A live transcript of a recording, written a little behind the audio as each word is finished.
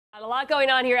A lot going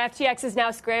on here. FTX is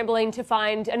now scrambling to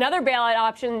find another bailout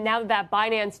option now that that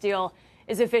Binance deal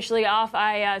is officially off.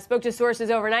 I spoke to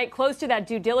sources overnight close to that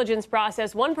due diligence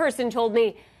process. One person told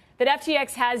me that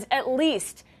FTX has at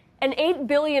least an $8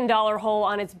 billion hole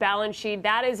on its balance sheet.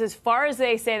 That is as far as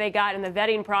they say they got in the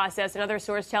vetting process. Another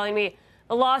source telling me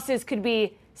the losses could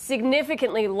be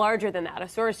significantly larger than that. A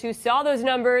source who saw those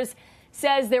numbers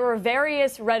says there were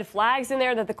various red flags in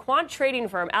there, that the quant trading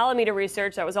firm Alameda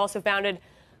Research, that was also founded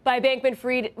by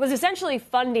Bankman-Fried, was essentially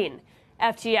funding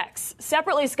FTX.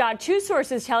 Separately, Scott, two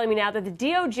sources telling me now that the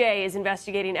DOJ is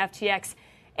investigating FTX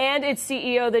and its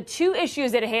CEO. The two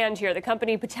issues at hand here: the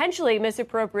company potentially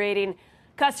misappropriating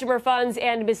customer funds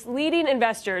and misleading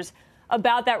investors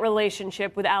about that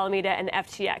relationship with Alameda and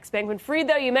FTX. Bankman-Fried,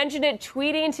 though, you mentioned it,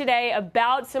 tweeting today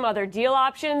about some other deal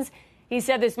options. He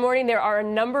said this morning there are a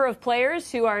number of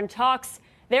players who are in talks.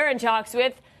 They're in talks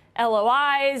with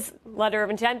LOIs, letter of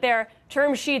intent there,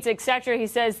 term sheets, etc. He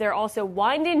says they're also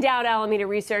winding down Alameda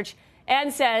Research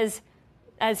and says,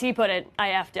 as he put it, I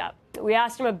effed up. We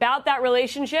asked him about that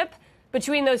relationship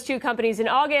between those two companies in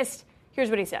August. Here's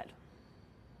what he said.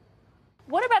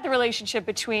 What about the relationship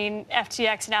between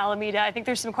FTX and Alameda? I think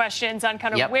there's some questions on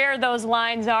kind of where those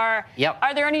lines are.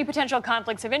 Are there any potential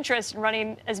conflicts of interest in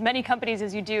running as many companies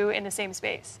as you do in the same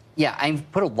space? Yeah, I've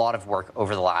put a lot of work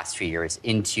over the last few years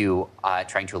into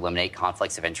trying to eliminate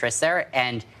conflicts of interest there.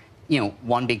 And, you know,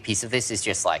 one big piece of this is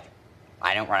just like,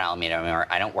 I don't run Alameda anymore.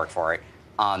 I don't work for it.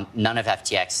 None of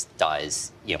FTX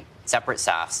does, you know, separate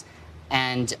staffs.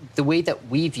 And the way that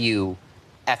we view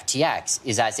FTX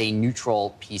is as a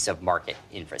neutral piece of market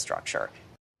infrastructure.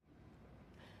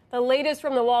 The latest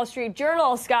from the Wall Street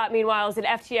Journal, Scott, meanwhile, is that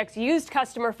FTX used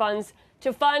customer funds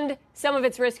to fund some of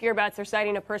its riskier bets. They're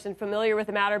citing a person familiar with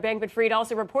the matter. Bankman-Fried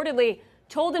also reportedly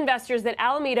told investors that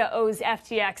Alameda owes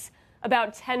FTX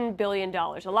about $10 billion.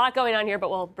 A lot going on here,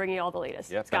 but we'll bring you all the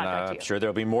latest. Yep, Scott, and back to you. I'm sure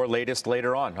there'll be more latest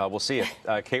later on. We'll see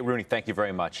it. Kate Rooney, thank you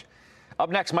very much.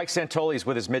 Up next, Mike Santoli is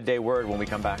with his midday word when we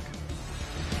come back.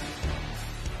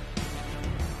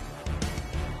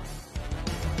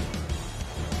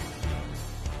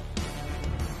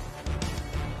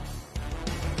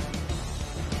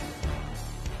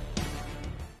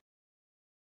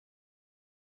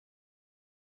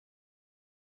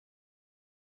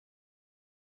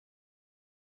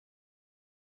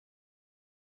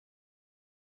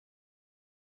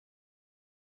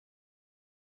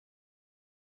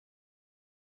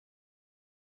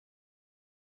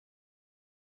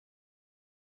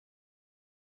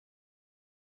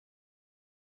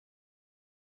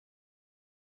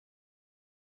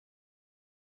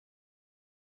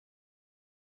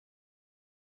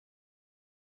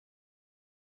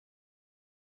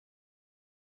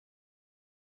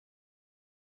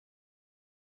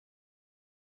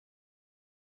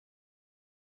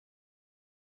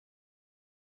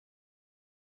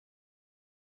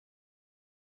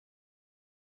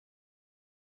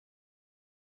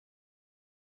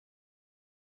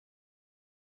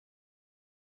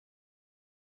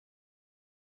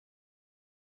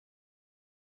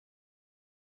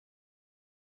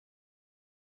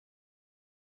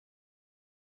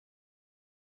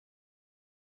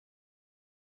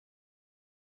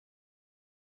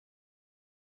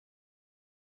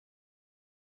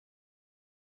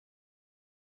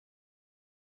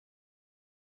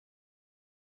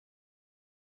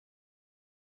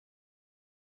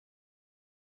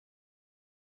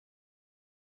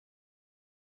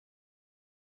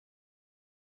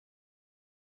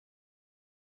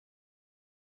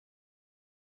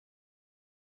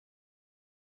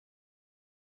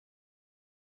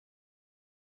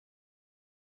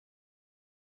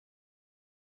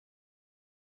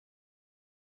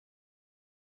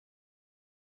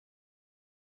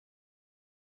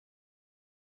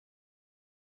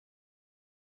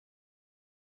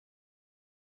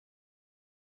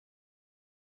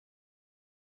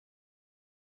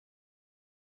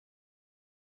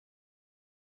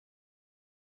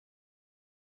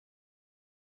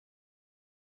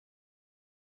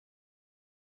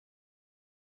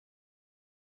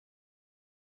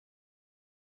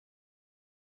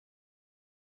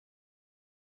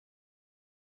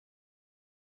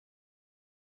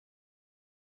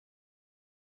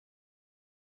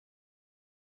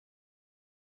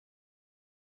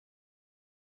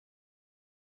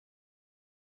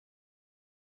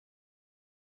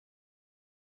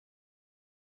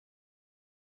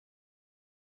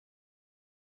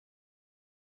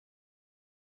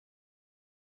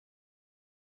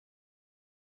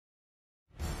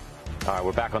 All right,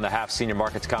 we're back on the Half. Senior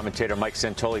markets commentator Mike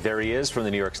Santoli. There he is from the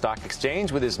New York Stock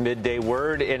Exchange with his midday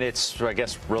word, and it's, I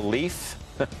guess, relief.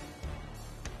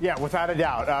 Yeah, without a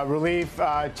doubt. Relief,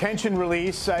 tension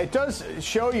release. It does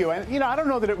show you, and, I don't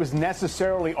know that it was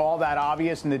necessarily all that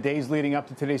obvious in the days leading up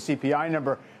to today's CPI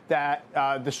number that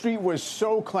the street was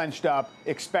so clenched up,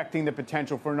 expecting the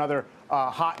potential for another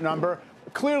hot number.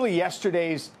 Clearly,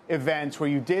 yesterday's events where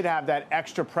you did have that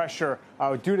extra pressure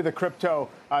due to the crypto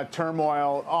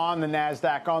turmoil on the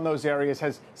NASDAQ, on those areas,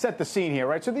 has set the scene here,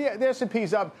 right? So the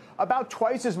S&P's up about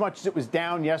twice as much as it was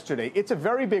down yesterday. It's a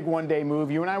very big one-day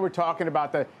move. You and I were talking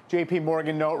about the J.P.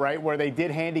 Morgan note, right, where they did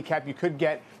handicap you could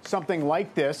get something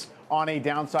like this on a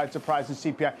downside surprise in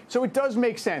CPI. So it does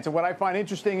make sense. And what I find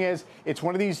interesting is it's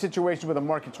one of these situations where the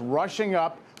market's rushing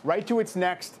up right to its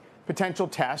next potential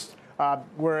test.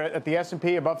 We're at the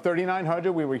S&P above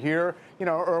 3,900. We were here,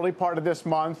 early part of this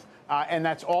month, and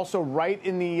that's also right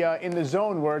in the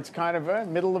zone where it's kind of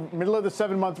middle of the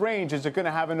 7-month range. Is it going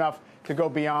to have enough to go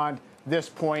beyond this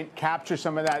point, capture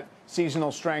some of that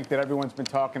seasonal strength that everyone's been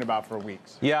talking about for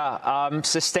weeks? Yeah,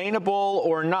 sustainable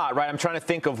or not, right? I'm trying to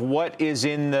think of what is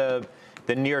in the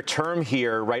near term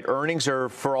here, right? Earnings are,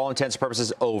 for all intents and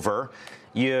purposes, over.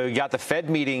 You got the Fed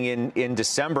meeting in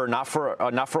December, not for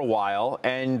a while,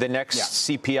 and the next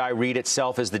CPI read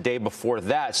itself is the day before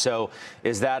that. So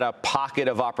is that a pocket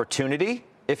of opportunity,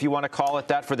 if you want to call it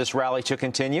that, for this rally to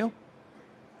continue?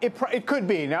 It could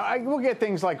be. Now, we'll get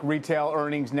things like retail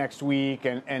earnings next week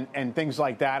and things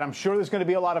like that. I'm sure there's going to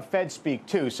be a lot of Fed speak,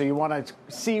 too. So you want to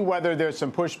see whether there's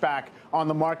some pushback on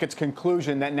the market's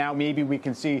conclusion that now maybe we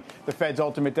can see the Fed's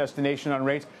ultimate destination on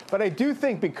rates. But I do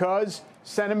think because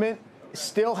sentiment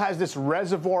still has this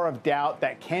reservoir of doubt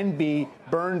that can be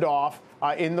burned off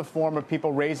in the form of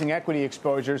people raising equity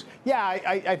exposures. Yeah,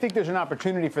 I think there's an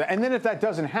opportunity for that. And then if that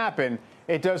doesn't happen,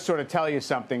 it does sort of tell you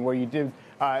something where you did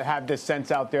have this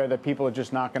sense out there that people are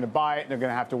just not going to buy it. And they're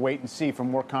going to have to wait and see for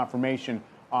more confirmation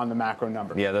on the macro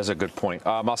number. Yeah, that's a good point.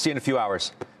 I'll see you in a few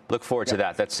hours. Look forward to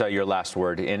that. That's your last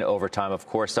word in overtime, of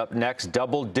course. Up next,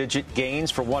 double-digit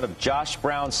gains for one of Josh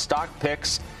Brown's stock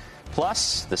picks,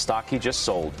 plus the stock he just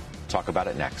sold. Talk about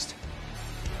it next.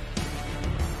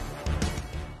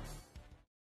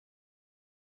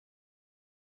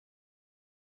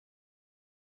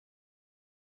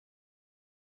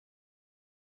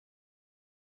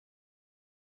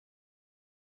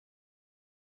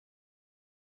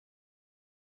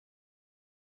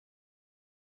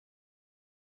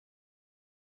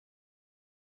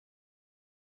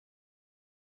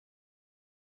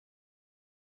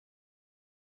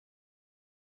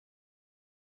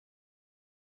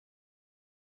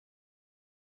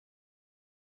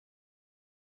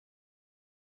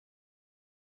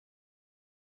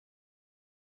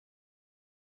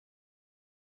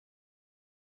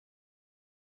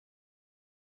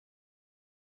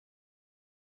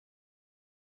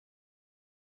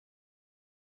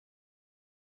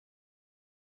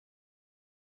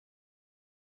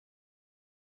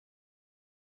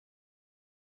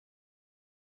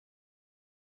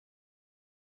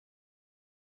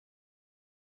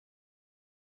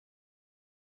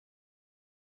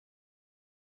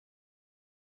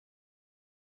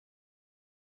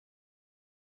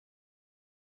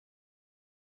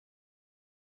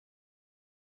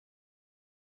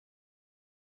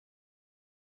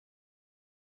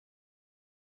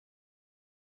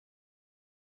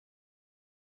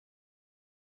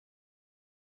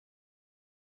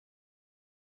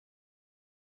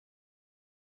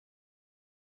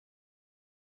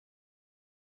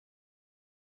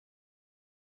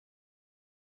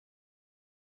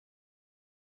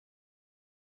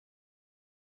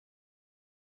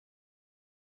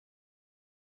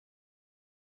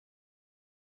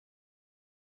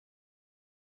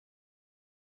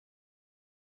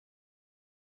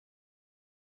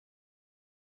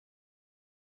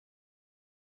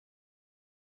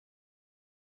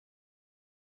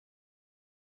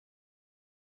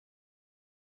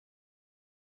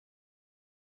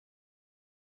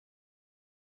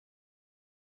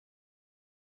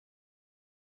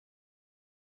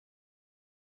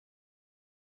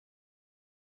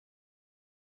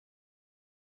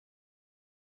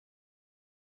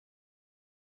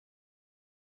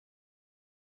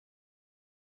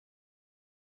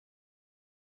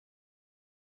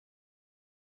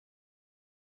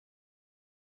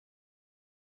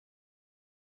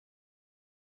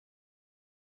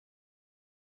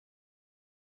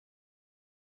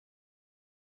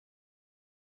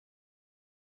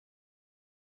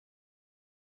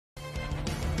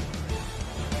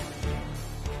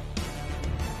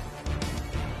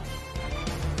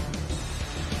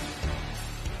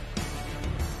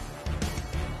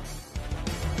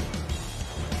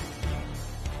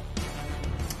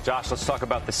 Josh, let's talk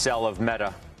about the sell of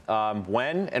Meta.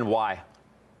 When and why?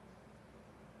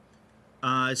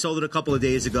 I sold it a couple of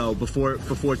days ago, before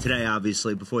today,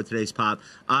 obviously, before today's pop.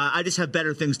 I just have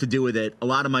better things to do with it. A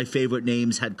lot of my favorite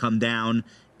names had come down,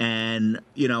 and,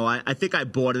 I think I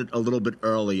bought it a little bit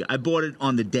early. I bought it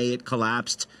on the day it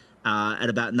collapsed at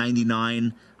about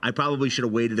 99. I probably should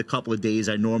have waited a couple of days.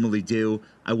 I normally do.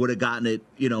 I would have gotten it,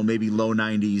 maybe low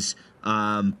 90s.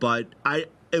 But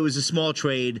it was a small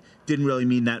trade, didn't really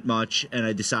mean that much, and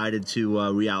I decided to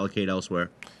reallocate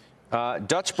elsewhere.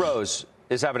 Dutch Bros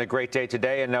is having a great day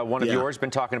today, and one of yours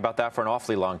been talking about that for an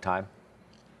awfully long time.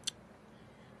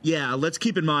 Yeah, let's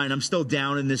keep in mind, I'm still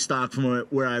down in this stock from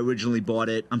where I originally bought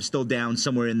it. I'm still down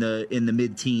somewhere in the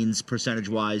mid-teens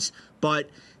percentage-wise. But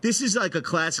this is like a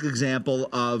classic example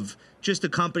of just a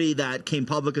company that came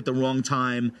public at the wrong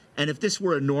time. And if this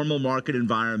were a normal market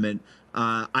environment,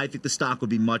 I think the stock would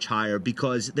be much higher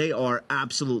because they are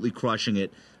absolutely crushing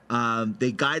it.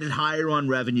 They guided higher on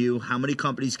revenue. How many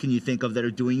companies can you think of that are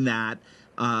doing that?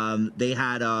 They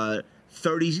had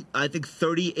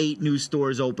 38 new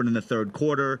stores open in the third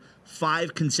quarter,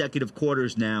 5 consecutive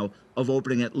quarters now of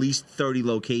opening at least 30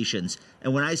 locations.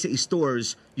 And when I say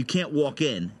stores, you can't walk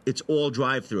in. It's all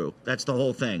drive-through. That's the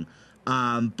whole thing.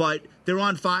 But they're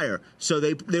on fire. So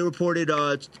they reported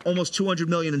almost $200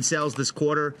 million in sales this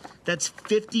quarter. That's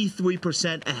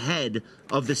 53% ahead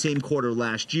of the same quarter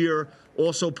last year.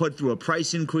 Also put through a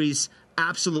price increase.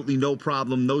 Absolutely no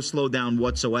problem, no slowdown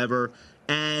whatsoever.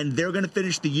 And they're going to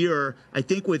finish the year, I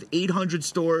think, with 800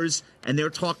 stores, and they're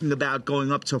talking about going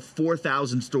up to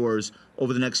 4,000 stores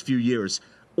over the next few years.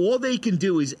 All they can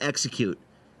do is execute.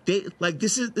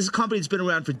 This is a company that's been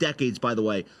around for decades, by the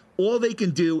way. All they can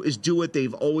do is do what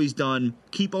they've always done,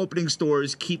 keep opening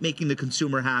stores, keep making the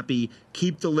consumer happy,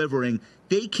 keep delivering.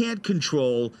 They can't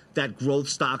control that growth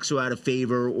stocks are out of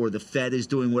favor or the Fed is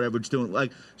doing whatever it's doing.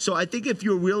 So I think if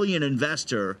you're really an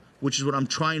investor, which is what I'm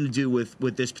trying to do with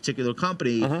this particular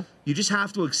company, you just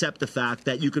have to accept the fact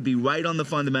that you could be right on the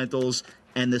fundamentals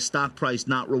and the stock price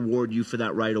not reward you for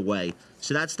that right away.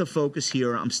 So that's the focus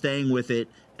here. I'm staying with it.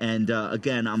 And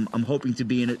again, I'm hoping to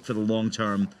be in it for the long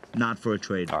term, not for a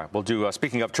trade. All right, we'll do,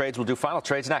 speaking of trades, we'll do final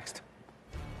trades next.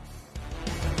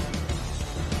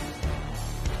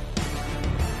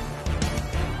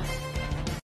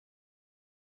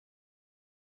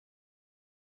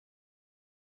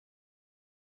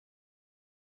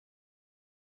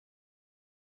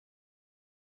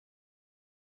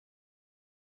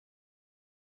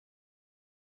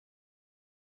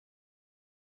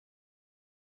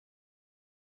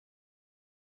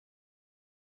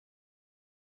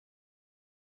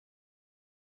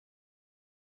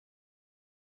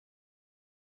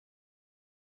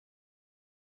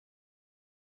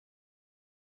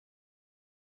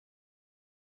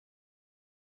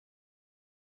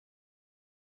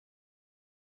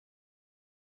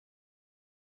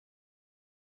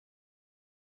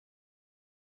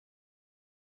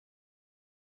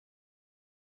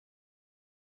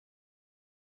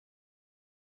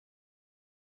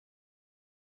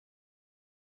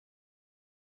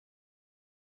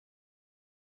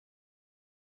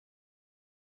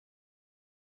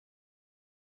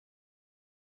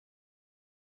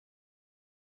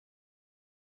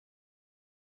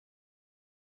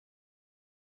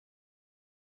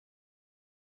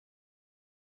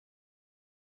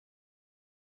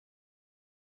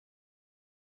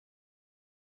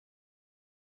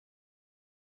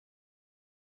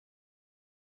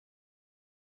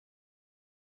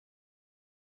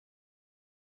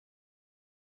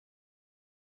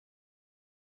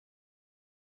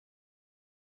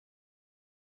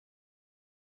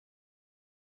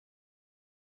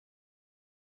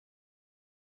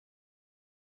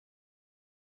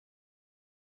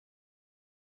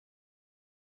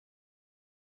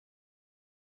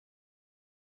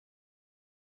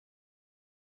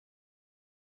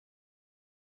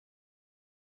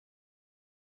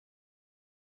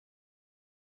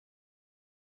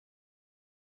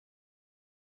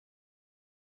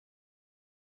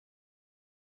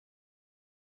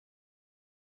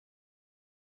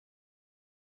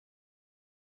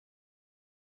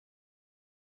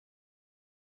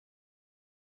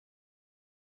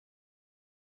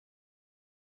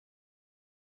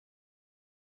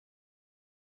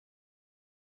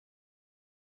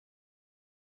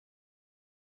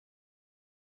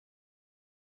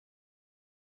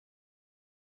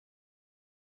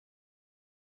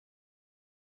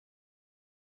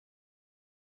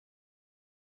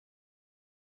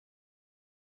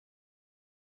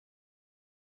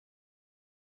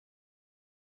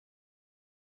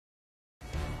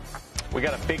 We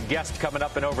got a big guest coming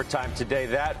up in overtime today.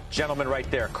 That gentleman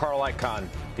right there, Carl Icahn,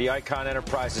 the Icahn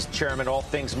Enterprises chairman, all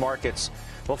things markets.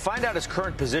 We'll find out his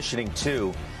current positioning,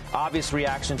 too. Obvious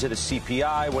reaction to the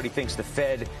CPI, what he thinks the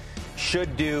Fed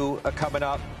should do coming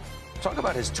up. Talk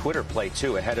about his Twitter play,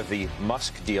 too, ahead of the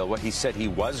Musk deal, what he said he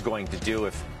was going to do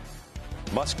if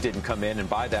Musk didn't come in and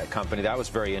buy that company. That was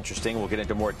very interesting. We'll get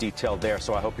into more detail there,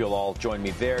 so I hope you'll all join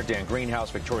me there. Dan Greenhouse,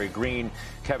 Victoria Green,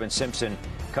 Kevin Simpson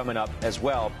coming up as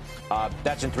well.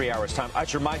 That's in 3 hours' time. I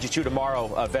should remind you, too,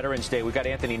 tomorrow, Veterans Day, we've got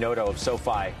Anthony Noto of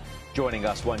SoFi joining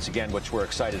us once again, which we're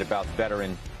excited about, the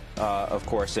veteran, of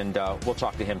course, and we'll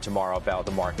talk to him tomorrow about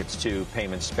the markets, too,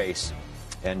 payment space,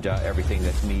 and everything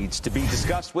that needs to be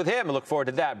discussed with him. I look forward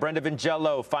to that. Brenda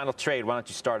Vingello, final trade. Why don't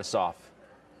you start us off?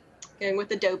 And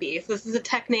with Adobe. So this is a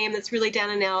tech name that's really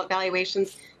down and out.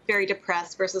 Valuations very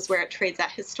depressed versus where it trades at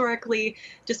historically.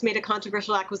 Just made a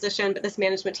controversial acquisition, but this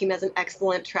management team has an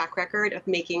excellent track record of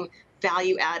making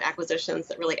value-add acquisitions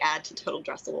that really add to total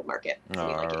addressable market. So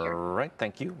we like it here. All right,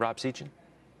 thank you. Rob Sechin.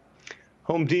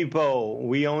 Home Depot,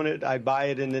 we own it. I buy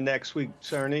it in the next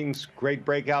week's earnings. Great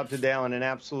breakout today on an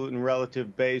absolute and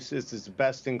relative basis. It's a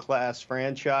best-in-class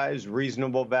franchise,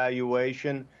 reasonable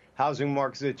valuation. Housing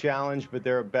market's a challenge, but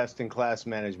they're a best-in-class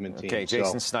management team. Okay,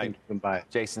 Jason Snipe.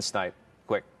 Jason Snipe,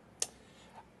 quick.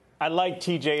 I like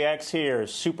TJX here.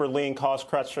 Super lean cost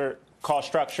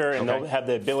structure, and they'll have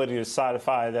the ability to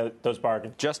satisfy those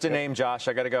bargains. Just a name, Josh.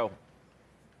 I got to go.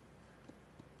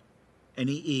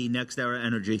 NEE, Next Era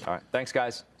Energy. All right. Thanks,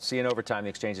 guys. See you in overtime. The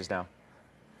exchange is now.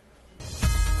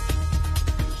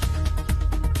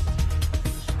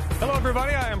 Hello,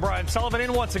 everybody. I am Brian Sullivan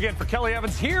in once again for Kelly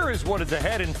Evans. Here is what is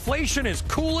ahead. Inflation is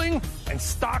cooling and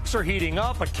stocks are heating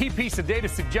up. A key piece of data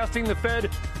suggesting the Fed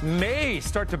may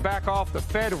start to back off the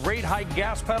Fed rate hike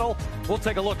gas pedal. We'll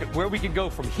take a look at where we can go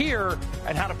from here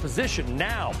and how to position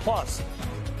now. Plus,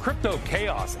 crypto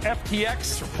chaos.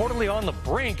 FTX reportedly on the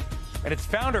brink and its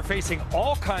founder facing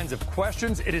all kinds of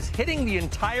questions. It is hitting the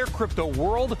entire crypto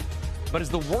world, but is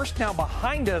the worst now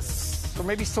behind us or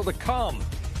maybe still to come?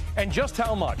 And just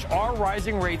how much are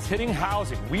rising rates hitting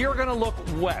housing? We are going to look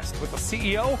west with the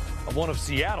CEO of one of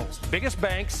Seattle's biggest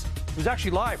banks, who's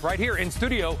actually live right here in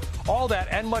studio. All that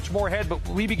and much more ahead. But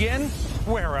we begin,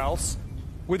 where else?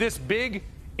 With this big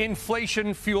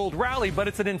inflation-fueled rally. But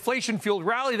it's an inflation-fueled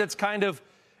rally that's kind of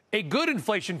a good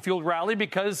inflation-fueled rally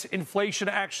because inflation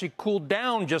actually cooled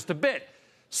down just a bit.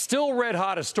 Still red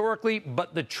hot historically,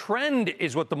 but the trend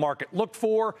is what the market looked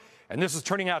for. And this is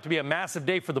turning out to be a massive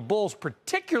day for the bulls,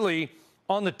 particularly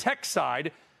on the tech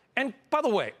side. And by the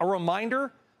way, a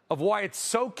reminder of why it's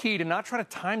so key to not try to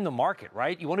time the market,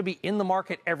 right? You want to be in the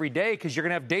market every day because you're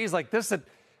going to have days like this that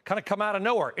kind of come out of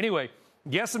nowhere. Anyway,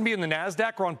 the S&P and the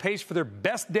NASDAQ are on pace for their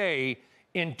best day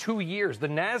in 2 years. The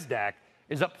NASDAQ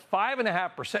is up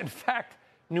 5.5%. In fact,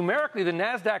 numerically, the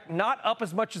NASDAQ not up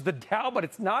as much as the Dow, but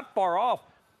it's not far off.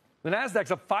 The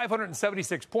NASDAQ's up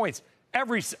 576 points.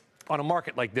 On a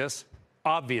market like this,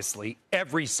 obviously,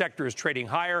 every sector is trading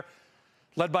higher,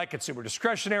 led by consumer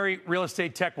discretionary, real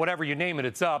estate, tech, whatever you name it,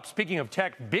 it's up. Speaking of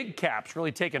tech, big caps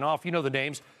really taking off. You know the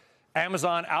names.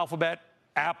 Amazon, Alphabet,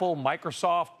 Apple,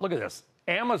 Microsoft. Look at this.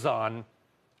 Amazon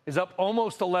is up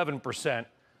almost 11%.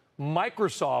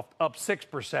 Microsoft up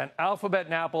 6%. Alphabet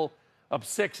and Apple up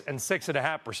 6 and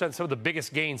 6.5%. Some of the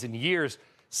biggest gains in years.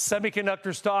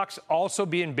 Semiconductor stocks also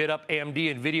being bid up. AMD,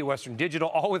 NVIDIA, Western Digital,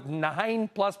 all with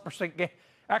 9+% gain.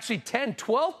 Actually, 10,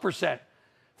 12%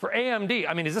 for AMD.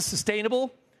 I mean, is this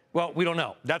sustainable? Well, we don't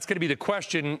know. That's going to be the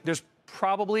question. There's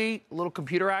probably a little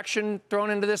computer action thrown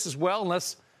into this as well,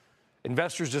 unless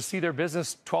investors just see their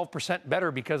business 12%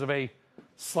 better because of a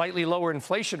slightly lower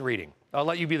inflation reading. I'll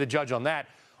let you be the judge on that.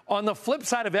 On the flip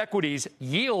side of equities,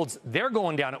 yields, they're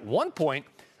going down. At one point,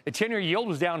 the 10-year yield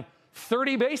was down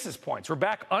 30 basis points. We're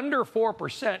back under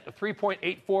 4% to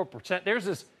 3.84%. There's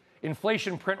this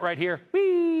inflation print right here.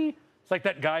 Whee! It's like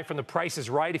that guy from The Price is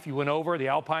Right if you went over, the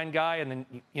Alpine guy, and then,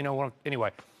 you know,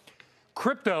 anyway.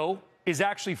 Crypto is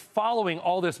actually following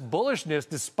all this bullishness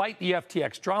despite the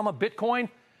FTX drama. Bitcoin,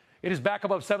 it is back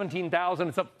above 17,000.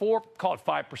 It's up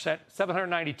 5%,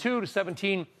 792 to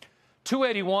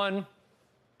 17,281,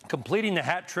 completing the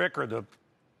hat trick or the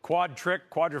quad trick,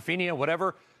 quadrophenia,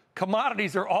 whatever.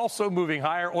 Commodities are also moving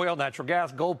higher. Oil, natural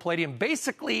gas, gold, palladium.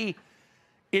 Basically,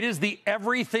 it is the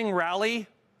everything rally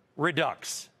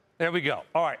redux. There we go.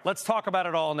 All right, let's talk about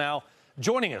it all now.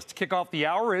 Joining us to kick off the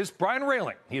hour is Brian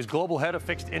Railing. He is Global Head of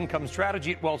Fixed Income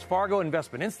Strategy at Wells Fargo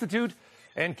Investment Institute,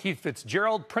 and Keith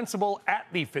Fitzgerald, Principal at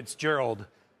the Fitzgerald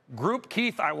Group.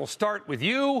 Keith, I will start with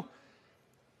you.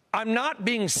 I'm not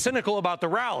being cynical about the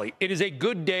rally. It is a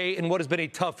good day in what has been a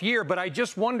tough year, but I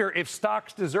just wonder if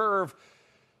stocks deserve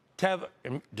to have,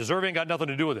 deserving got nothing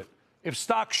to do with it, if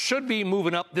stocks should be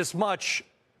moving up this much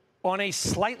on a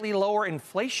slightly lower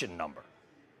inflation number.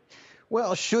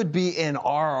 Well, should be and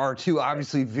are two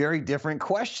obviously very different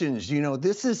questions. You know,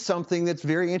 this is something that's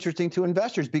very interesting to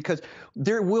investors because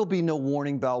there will be no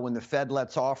warning bell when the Fed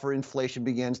lets off or inflation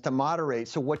begins to moderate.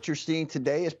 So what you're seeing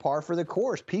today is par for the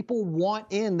course. People want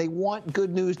in. They want good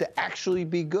news to actually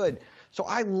be good. So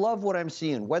I love what I'm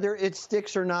seeing. Whether it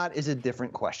sticks or not is a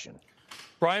different question.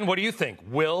 Brian, what do you think?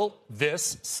 Will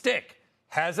this stick?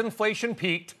 Has inflation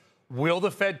peaked? Will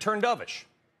the Fed turn dovish?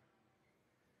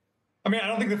 I mean, I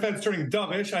don't think the Fed's turning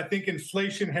dovish. I think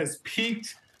inflation has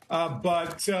peaked,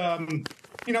 but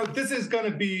you know, this is going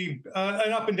to be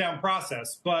an up and down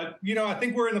process. But you know, I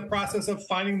think we're in the process of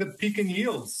finding the peak in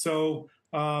yields. So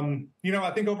you know, I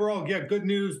think overall, yeah, good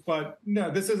news. But no,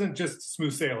 this isn't just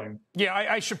smooth sailing. Yeah,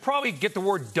 I should probably get the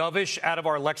word dovish out of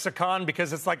our lexicon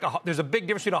because it's like there's a big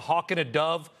difference between a hawk and a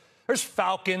dove. There's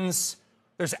falcons,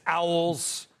 there's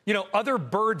owls, you know, other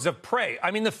birds of prey. I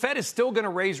mean, the Fed is still going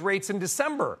to raise rates in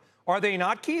December. Are they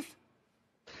not, Keith?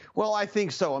 Well, I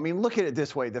think so. I mean, look at it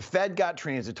this way. The Fed got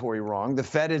transitory wrong. The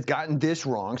Fed has gotten this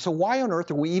wrong. So why on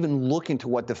earth are we even looking to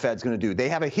what the Fed's going to do? They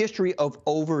have a history of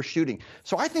overshooting.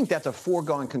 So I think that's a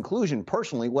foregone conclusion.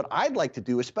 Personally, what I'd like to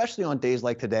do, especially on days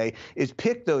like today, is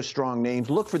pick those strong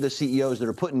names, look for the CEOs that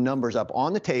are putting numbers up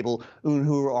on the table and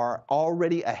who are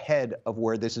already ahead of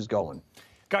where this is going.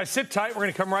 Guys, sit tight. We're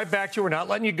going to come right back to you. We're not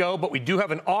letting you go, but we do have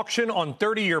an auction on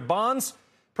 30-year bonds.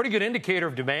 Pretty good indicator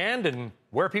of demand and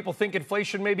where people think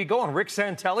inflation may be going. Rick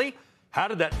Santelli, how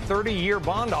did that 30-year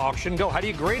bond auction go? How do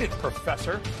you grade it,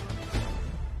 Professor?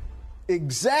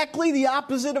 Exactly the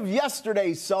opposite of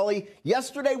yesterday, Sully.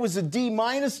 Yesterday was a D-.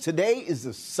 Today is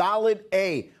a solid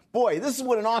A. Boy, this is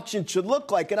what an auction should look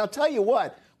like. And I'll tell you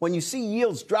what, when you see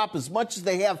yields drop as much as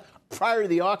they have prior to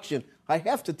the auction, I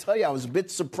have to tell you I was a bit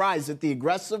surprised at the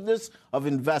aggressiveness of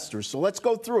investors. So let's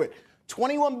go through it.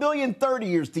 21 billion 30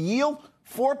 years. The yield,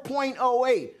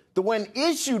 4.08. The when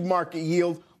issued market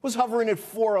yield was hovering at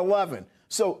 4.11.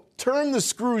 So turn the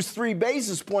screws 3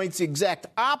 basis points, the exact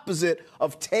opposite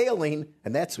of tailing,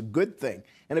 and that's a good thing.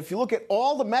 And if you look at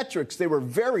all the metrics, they were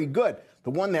very good. The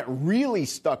one that really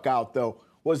stuck out, though,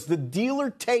 was the dealer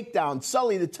takedown.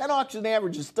 Sully, the 10 auction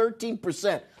average is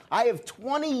 13%. I have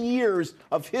 20 years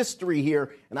of history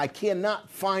here, and I cannot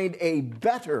find a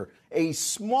better, a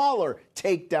smaller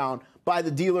takedown by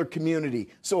the dealer community.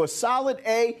 So a solid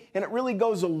A, and it really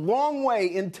goes a long way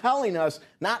in telling us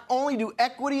not only do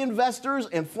equity investors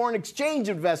and foreign exchange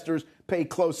investors pay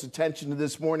close attention to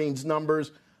this morning's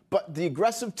numbers, but the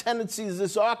aggressive tendencies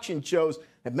this auction shows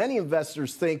that many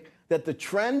investors think that the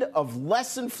trend of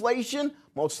less inflation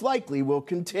most likely will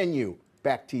continue.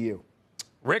 Back to you.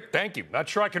 Rick, thank you. Not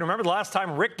sure I can remember the last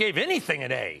time Rick gave anything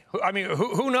an A. I mean,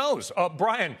 who knows?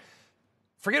 Brian,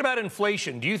 forget about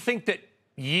inflation. Do you think that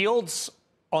yields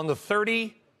on the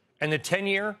 30 and the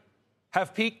 10-year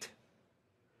have peaked?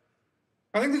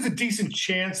 I think there's a decent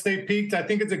chance they peaked. I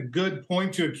think it's a good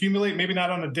point to accumulate, maybe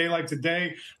not on a day like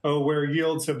today where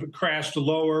yields have crashed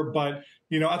lower, but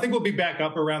you know, I think we'll be back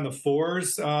up around the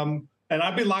 4s. And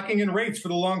I'd be locking in rates for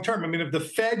the long term. I mean, if the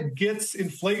Fed gets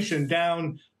inflation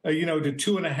down, you know, to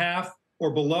 2.5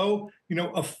 or below, you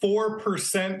know, a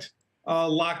 4%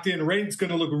 locked in rate is going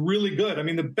to look really good. I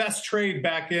mean, the best trade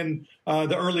back in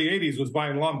the early 80s was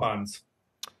buying long bonds.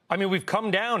 I mean, we've come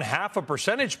down 0.5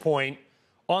 percentage point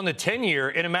on the 10-year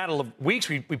in a matter of weeks.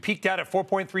 We peaked out at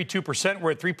 4.32%.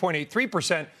 We're at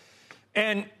 3.83%.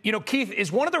 And, you know, Keith,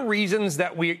 is one of the reasons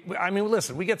that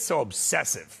listen, we get so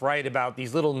obsessive, right, about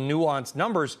these little nuanced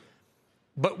numbers.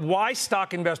 But why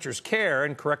stock investors care,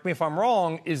 and correct me if I'm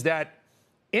wrong, is that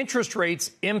interest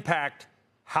rates impact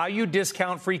how you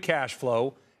discount free cash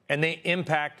flow, and they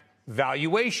impact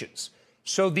valuations.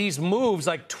 So these moves,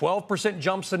 like 12%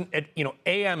 jumps in, you know,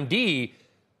 AMD,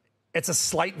 it's a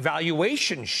slight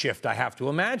valuation shift, I have to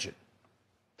imagine.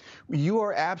 You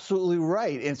are absolutely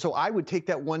right. And so I would take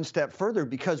that one step further,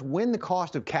 because when the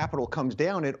cost of capital comes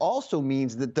down, it also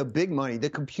means that the big money, the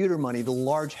computer money, the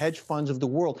large hedge funds of the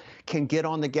world can get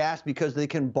on the gas because they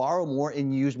can borrow more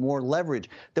and use more leverage.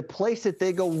 The place that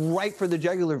they go right for the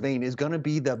jugular vein is going to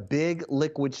be the big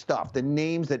liquid stuff, the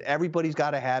names that everybody's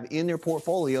got to have in their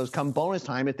portfolios come bonus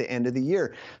time at the end of the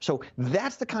year. So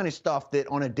that's the kind of stuff that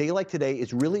on a day like today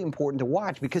is really important to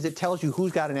watch, because it tells you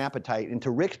who's got an appetite. And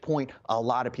to Rick's point, a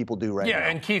lot of people do right now. Yeah,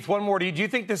 and Keith, one more. Do you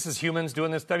think this is humans doing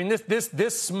this? I mean,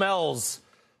 this smells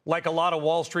like a lot of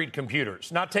Wall Street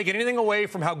computers. Not taking anything away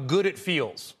from how good it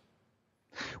feels.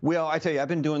 Well, I tell you, I've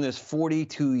been doing this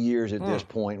 42 years at this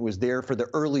point, was there for the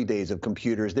early days of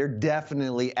computers. They're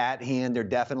definitely at hand. They're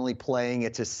definitely playing.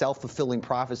 It's a self-fulfilling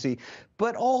prophecy.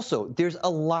 But also, there's a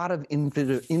lot of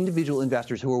individual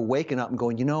investors who are waking up and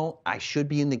going, you know, I should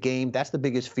be in the game. That's the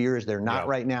biggest fear, is they're not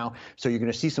right now. So you're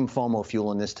going to see some FOMO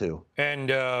fuel in this, too. And,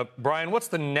 Brian, what's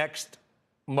the next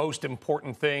most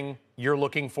important thing you're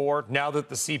looking for now that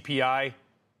the CPI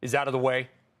is out of the way?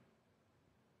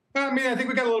 I mean, I think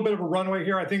we got a little bit of a runway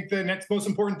here. I think the next most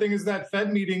important thing is that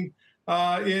Fed meeting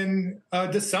in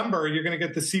December. You're going to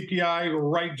get the CPI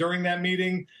right during that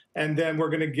meeting, and then we're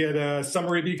going to get a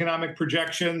summary of economic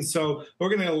projections. So we're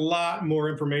going to get a lot more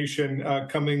information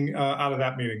coming out of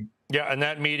that meeting. Yeah, and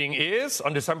that meeting is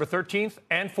on December 13th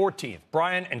and 14th.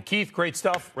 Brian and Keith, great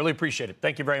stuff. Really appreciate it.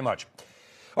 Thank you very much.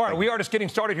 All right, we are just getting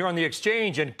started here on the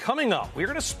exchange, and coming up, we're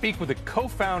going to speak with the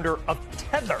co-founder of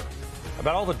Tether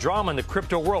about all the drama in the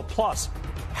crypto world. Plus,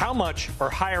 how much are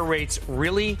higher rates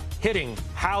really hitting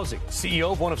housing?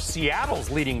 CEO of one of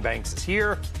Seattle's leading banks is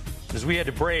here. As we had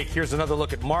to break, here's another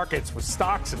look at markets with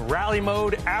stocks in rally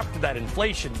mode after that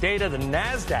inflation data. The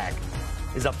NASDAQ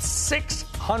is up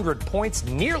 600 points,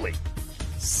 nearly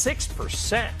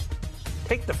 6%.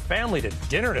 Take the family to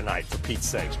dinner tonight, for Pete's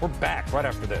sakes. We're back right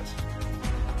after this.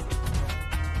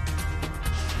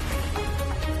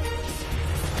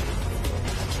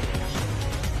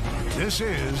 This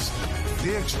is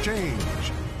The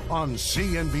Exchange on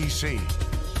CNBC.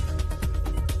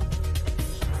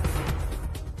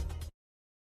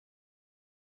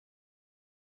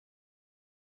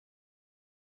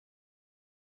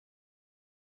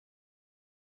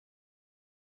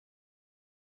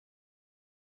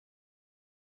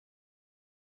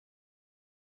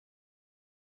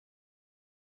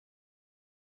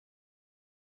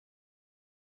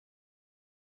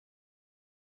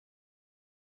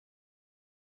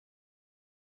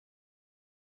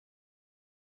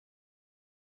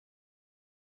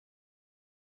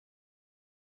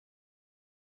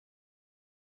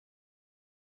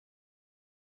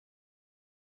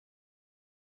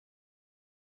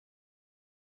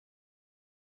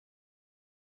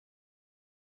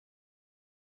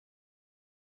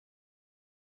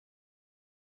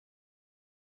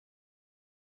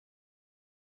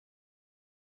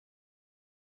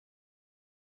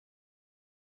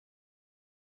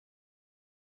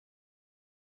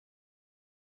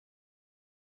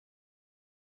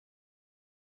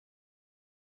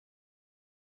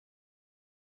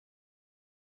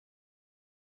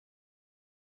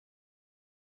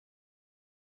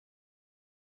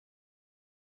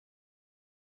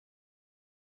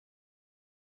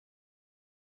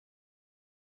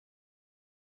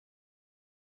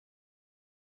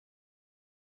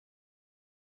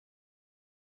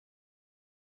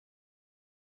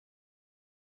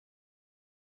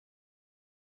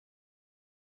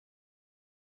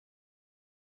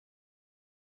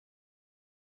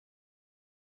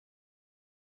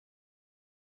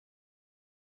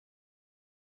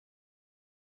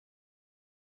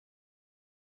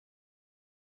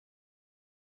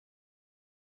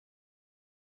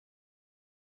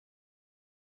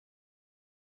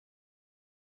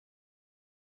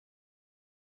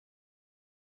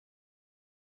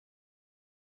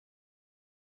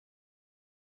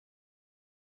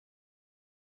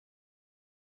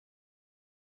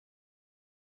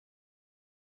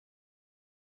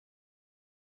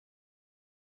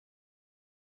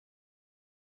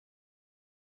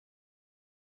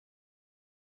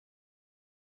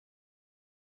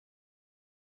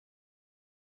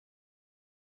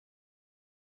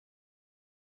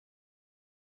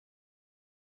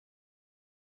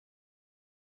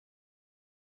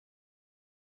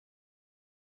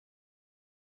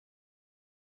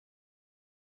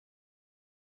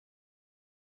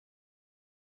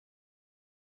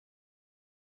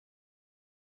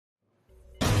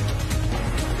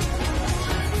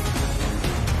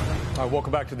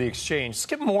 Welcome back to the exchange.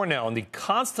 Skip more now on the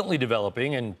constantly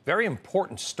developing and very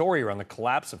important story around the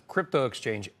collapse of crypto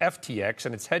exchange FTX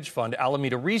and its hedge fund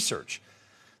Alameda Research.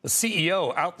 The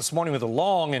CEO out this morning with a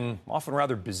long and often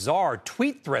rather bizarre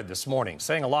tweet thread this morning,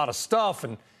 saying a lot of stuff,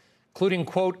 including,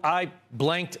 quote, "I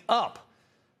blanked up."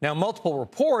 Now, multiple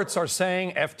reports are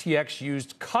saying FTX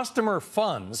used customer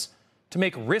funds to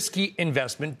make risky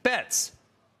investment bets.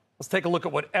 Let's take a look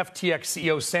at what FTX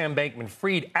CEO Sam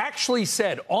Bankman-Fried actually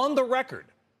said on the record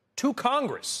to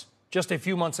Congress just a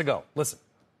few months ago. Listen.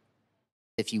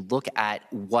 If you look at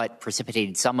what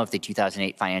precipitated some of the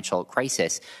 2008 financial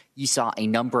crisis, you saw a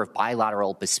number of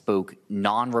bilateral, bespoke,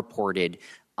 non-reported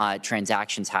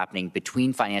transactions happening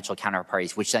between financial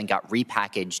counterparties, which then got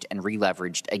repackaged and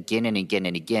releveraged again and again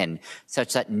and again,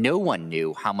 such that no one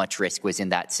knew how much risk was in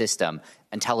that system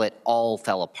until it all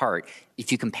fell apart.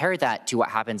 If you compare that to what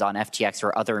happens on FTX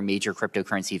or other major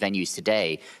cryptocurrency venues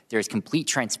today, there's complete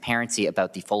transparency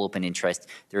about the full open interest.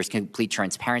 There's complete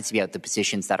transparency about the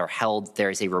positions that are held.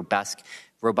 There's a robust,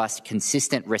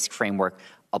 consistent risk framework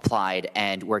applied,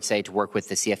 and we're excited to work with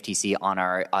the CFTC on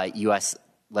our U.S.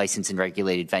 licensed and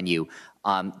regulated venue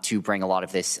to bring a lot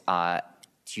of this to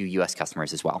U.S.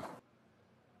 customers as well.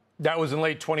 That was in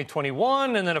late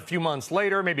 2021, and then a few months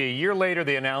later, maybe a year later,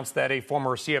 they announced that a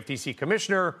former CFTC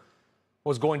commissioner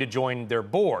was going to join their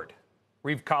board.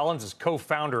 Reeve Collins is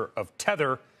co-founder of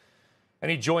Tether,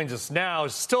 and he joins us now.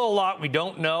 There's still a lot we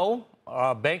don't know.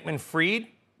 Bankman-Fried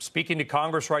speaking to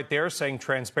Congress right there, saying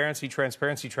transparency,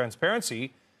 transparency,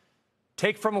 transparency.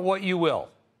 Take from it what you will.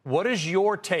 What is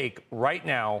your take right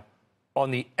now on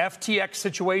the FTX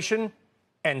situation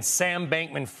and Sam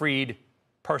Bankman-Fried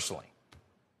personally?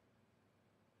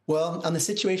 Well, on the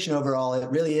situation overall, it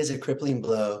really is a crippling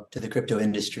blow to the crypto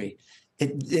industry.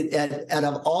 Out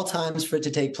of all times for it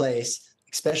to take place,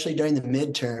 especially during the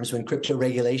midterms when crypto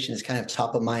regulation is kind of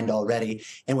top of mind already,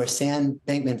 and where Sam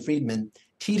Bankman-Fried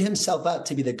teed himself up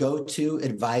to be the go-to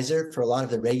advisor for a lot of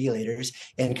the regulators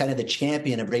and kind of the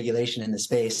champion of regulation in the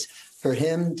space, for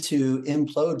him to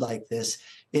implode like this,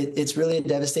 it's really a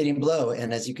devastating blow.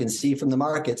 And as you can see from the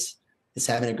markets, it's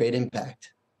having a great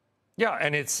impact. Yeah,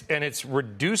 and it's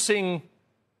reducing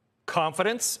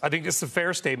confidence. I think this is a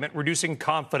fair statement, reducing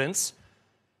confidence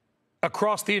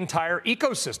across the entire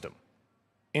ecosystem,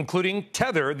 including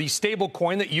Tether, the stable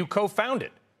coin that you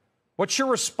co-founded. What's your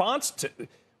response to,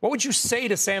 what would you say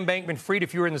to Sam Bankman-Fried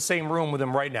if you were in the same room with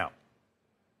him right now?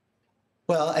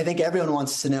 Well, I think everyone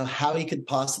wants to know how he could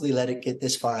possibly let it get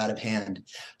this far out of hand.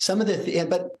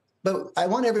 But I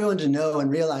want everyone to know and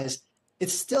realize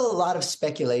it's still a lot of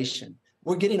speculation.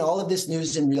 We're getting all of this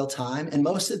news in real time, and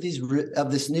most of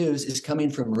this news is coming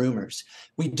from rumors.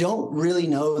 We don't really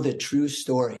know the true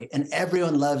story, and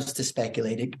everyone loves to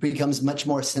speculate. It becomes much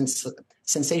more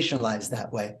sensationalized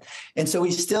that way. And so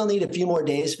we still need a few more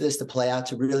days for this to play out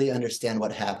to really understand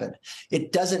what happened.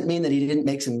 It doesn't mean that he didn't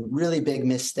make some really big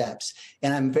missteps,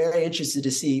 and I'm very interested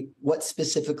to see what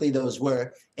specifically those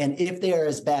were and if they are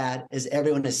as bad as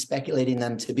everyone is speculating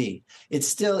them to be. It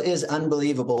still is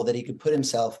unbelievable that he could put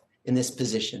himself in this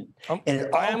position. I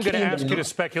am going to ask you to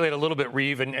speculate a little bit,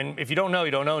 Reeve, and if you don't know, you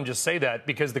don't know, and just say that,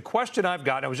 because the question I've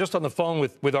got, I was just on the phone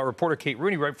with our reporter Kate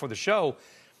Rooney right before the show,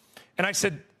 and I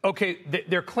said, okay,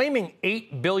 they're claiming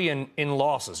 $8 billion in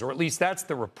losses, or at least that's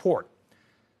the report.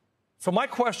 So my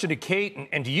question to Kate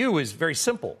and to you is very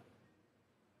simple.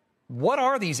 What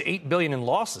are these $8 billion in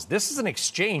losses? This is an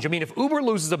exchange. I mean, if Uber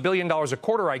loses $1 billion a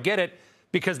quarter, I get it,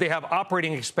 because they have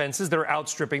operating expenses that are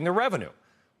outstripping their revenue.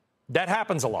 That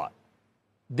happens a lot.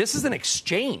 This is an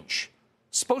exchange,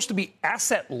 supposed to be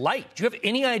asset light. Do you have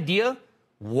any idea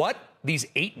what these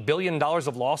 $8 billion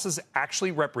of losses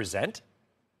actually represent?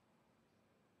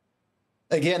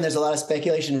 Again, there's a lot of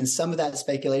speculation, and some of that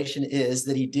speculation is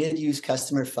that he did use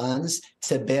customer funds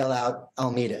to bail out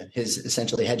Alameda, his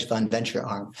essentially hedge fund venture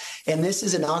arm. And this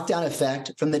is a knockdown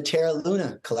effect from the Terra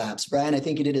Luna collapse. Brian, I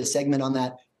think you did a segment on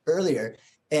that earlier.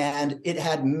 And it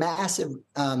had massive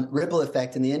ripple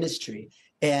effect in the industry.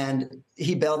 And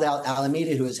he bailed out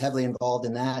Alameda, who was heavily involved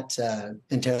in that,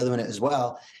 in Terra Luna as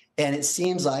well. And it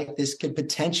seems like this could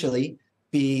potentially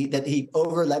be that he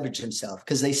over-leveraged himself,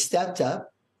 because they stepped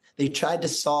up. They tried to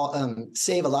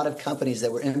save a lot of companies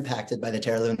that were impacted by the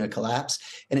Terra Luna collapse.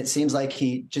 And it seems like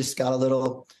he just got a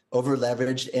little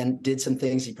over-leveraged and did some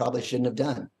things he probably shouldn't have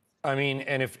done. I mean,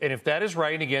 and if that is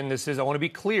right, and again, this is, I want to be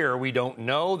clear, we don't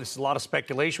know. This is a lot of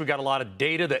speculation. We got a lot of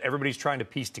data that everybody's trying to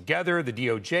piece together. The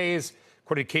DOJ is,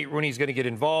 according to Kate Rooney, is going to get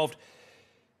involved.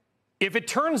 If it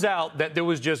turns out that there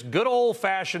was just good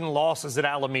old-fashioned losses at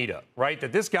Alameda, right,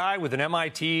 that this guy with an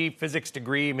MIT physics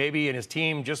degree, maybe, and his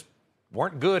team just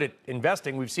weren't good at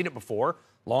investing, we've seen it before,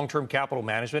 long-term capital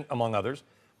management, among others,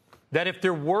 that if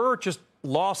there were just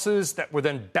losses that were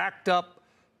then backed up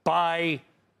by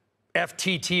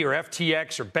FTT or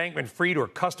FTX or Bankman-Fried or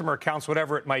customer accounts,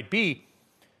 whatever it might be,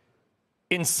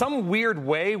 in some weird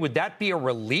way, would that be a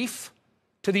relief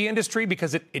to the industry?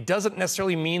 Because it doesn't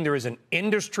necessarily mean there is an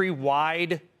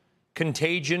industry-wide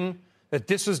contagion, that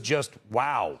this is just,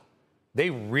 wow, they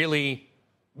really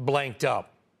blanked up,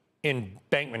 in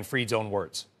Bankman-Fried's own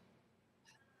words.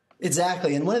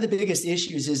 Exactly. And one of the biggest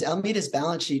issues is Alameda's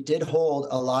balance sheet did hold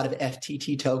a lot of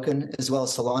FTT token as well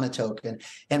as Solana token.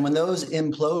 And when those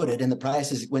imploded and the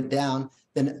prices went down,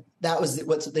 then that was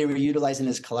what they were utilizing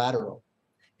as collateral.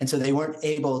 And so they weren't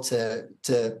able to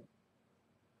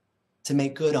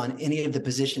make good on any of the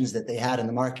positions that they had in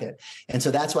the market. And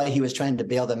so that's why he was trying to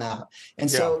bail them out. And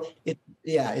so,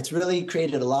 it's really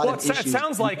created a lot of issues. It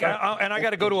sounds like, and I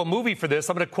got to go to a movie for this,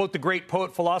 I'm going to quote the great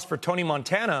poet philosopher Tony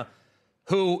Montana,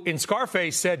 who in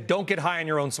Scarface said, don't get high on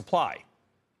your own supply.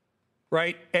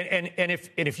 Right? And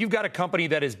if you've got a company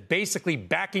that is basically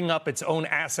backing up its own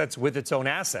assets with its own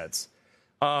assets,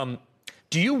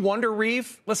 do you wonder,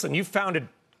 Reeve, listen, you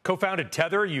co-founded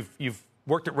Tether, you've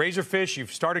worked at Razorfish,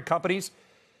 you've started companies,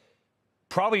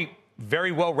 probably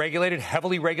very well regulated,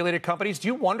 heavily regulated companies. Do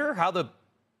you wonder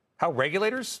how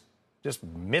regulators just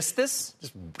miss this?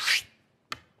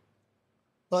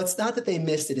 Well, it's not that they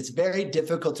missed it. It's very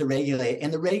difficult to regulate.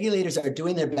 And the regulators are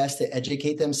doing their best to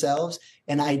educate themselves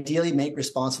and ideally make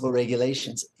responsible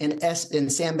regulations. And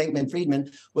Sam Bankman-Fried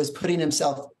was putting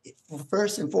himself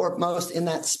first and foremost in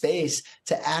that space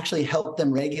to actually help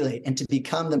them regulate and to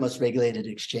become the most regulated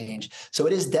exchange. So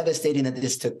it is devastating that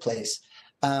this took place.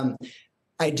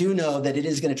 I do know that it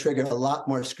is going to trigger a lot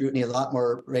more scrutiny, a lot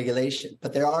more regulation.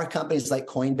 But there are companies like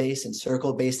Coinbase and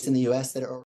Circle based in the U.S. that are